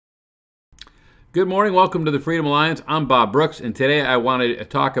Good morning. Welcome to the Freedom Alliance. I'm Bob Brooks, and today I wanted to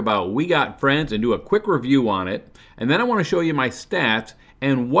talk about We Got Friends and do a quick review on it. And then I want to show you my stats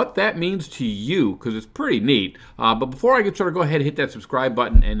and what that means to you, because it's pretty neat. But before I get started, go ahead and hit that subscribe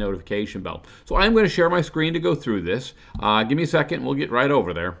button and notification bell. So I'm going to share my screen to go through this. Give me a second. We'll get right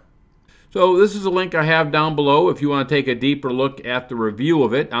over there. So this is a link I have down below if you want to take a deeper look at the review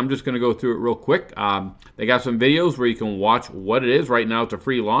of it. I'm just going to go through it real quick. They got some videos where you can watch what it is. Right now it's a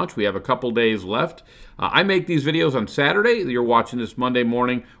free launch. We have a couple days left. I make these videos on Saturday. You're watching this Monday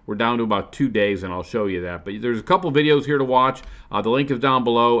morning. We're down to about 2 days, and I'll show you that. But there's a couple videos here to watch. The link is down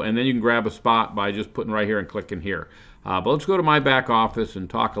below, and then you can grab a spot by just putting right here and clicking here. But let's go to my back office and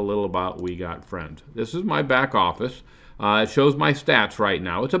talk a little about We Got Friends. This is my back office. It shows my stats right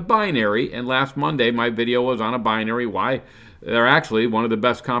now. It's a binary, and last Monday my video was on a binary. Why? They're actually one of the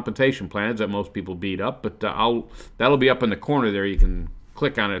best compensation plans that most people beat up, but that'll be up in the corner there. You can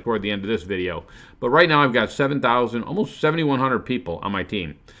click on it toward the end of this video. But right now I've got 7,000, almost 7,100 people on my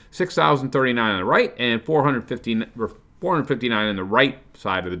team. 6,039 on the right and 459 on the right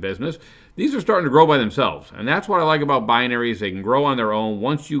side of the business. These are starting to grow by themselves, and that's what I like about binaries. They can grow on their own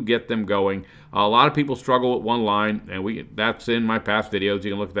once you get them going. A lot of people struggle with one line, and that's in my past videos.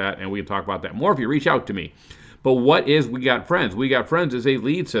 You can look at that, and we can talk about that more if you reach out to me. But what is We Got Friends? We Got Friends is a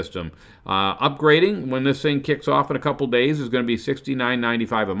lead system. Upgrading, when this thing kicks off in a couple days, is going to be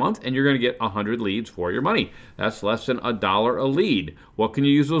 $69.95 a month, and you're going to get 100 leads for your money. That's less than $1 a lead. What can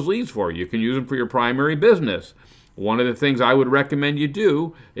you use those leads for? You can use them for your primary business. One of the things I would recommend you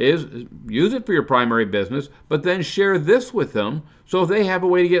do is use it for your primary business, but then share this with them so they have a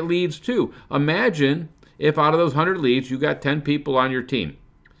way to get leads too. Imagine if out of those 100 leads, you got 10 people on your team.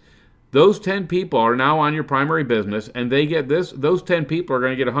 Those 10 people are now on your primary business, and they get this. Those 10 people are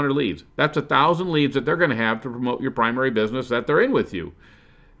going to get 100 leads. That's 1,000 leads that they're going to have to promote your primary business that they're in with you.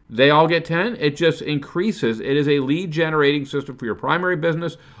 They all get 10. It just increases. It is a lead generating system for your primary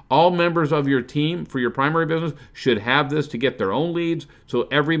business. All members of your team for your primary business should have this to get their own leads. So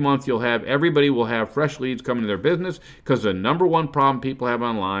every month everybody will have fresh leads coming to their business, because the #1 problem people have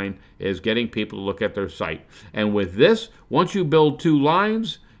online is getting people to look at their site. And with this, once you build 2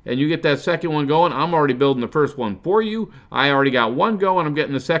 lines and you get that second one going, I'm already building the first one for you. I already got one going. I'm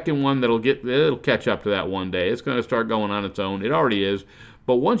getting the second one it'll catch up to that one day. It's going to start going on its own. It already is.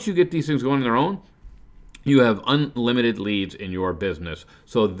 But once you get these things going on their own, you have unlimited leads in your business.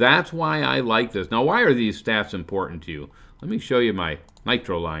 So that's why I like this. Now, why are these stats important to you? Let me show you my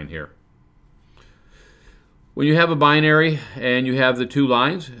nitro line here. When you have a binary and you have the 2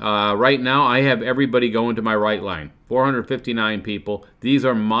 lines, right now I have everybody going to my right line, 459 people. These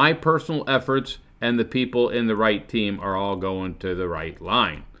are my personal efforts, and the people in the right team are all going to the right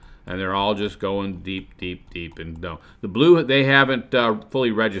line. And they're all just going deep, deep, deep. And no, the blue, they haven't fully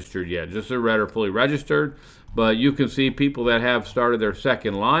registered yet. Just the red are fully registered. But you can see people that have started their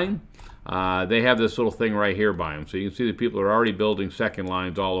second line. They have this little thing right here by them. So you can see the people are already building second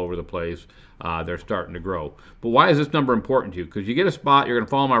lines all over the place. They're starting to grow. But why is this number important to you? Because you get a spot, you're going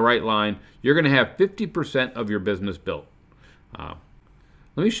to follow my right line. You're going to have 50% of your business built.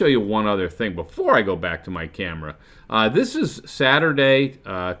 Let me show you one other thing before I go back to my camera. This is Saturday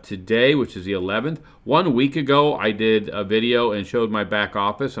today, which is the 11th. 1 week ago, I did a video and showed my back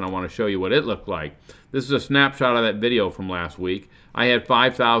office, and I want to show you what it looked like. This is a snapshot of that video from last week. I had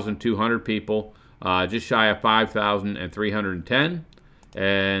 5,200 people, just shy of 5,310.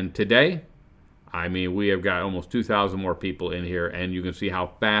 And today, I mean, we have got almost 2,000 more people in here, and you can see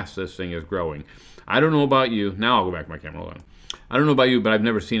how fast this thing is growing. I don't know about you. Now I'll go back to my camera. Hold on. I don't know about you, but I've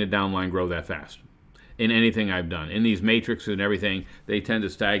never seen a downline grow that fast in anything I've done. In these matrices and everything, they tend to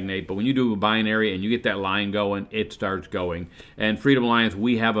stagnate. But when you do a binary and you get that line going, it starts going. And Freedom Alliance,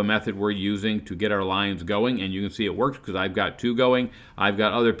 we have a method we're using to get our lines going. And you can see it works because I've got 2 going. I've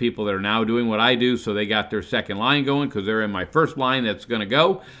got other people that are now doing what I do, so they got their second line going because they're in my first line that's going to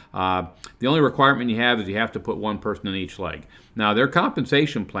go. The only requirement you have is you have to put 1 person in each leg. Now, their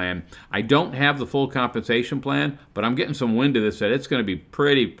compensation plan, I don't have the full compensation plan, but I'm getting some wind to this that it's going to be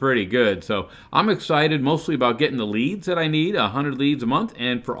pretty good. So I'm excited mostly about getting the leads that I need, 100 leads a month,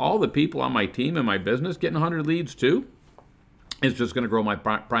 and for all the people on my team and my business, getting 100 leads too. It's just going to grow my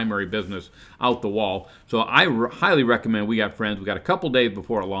primary business out the wall. So I highly recommend We Got Friends. We got a couple days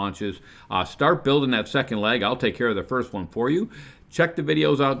before it launches. Start building that second leg. I'll take care of the first one for you. Check the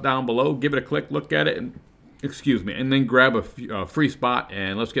videos out down below. Give it a click, look at it, and excuse me, and then grab a free spot,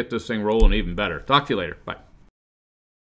 and let's get this thing rolling even better. Talk to you later. Bye.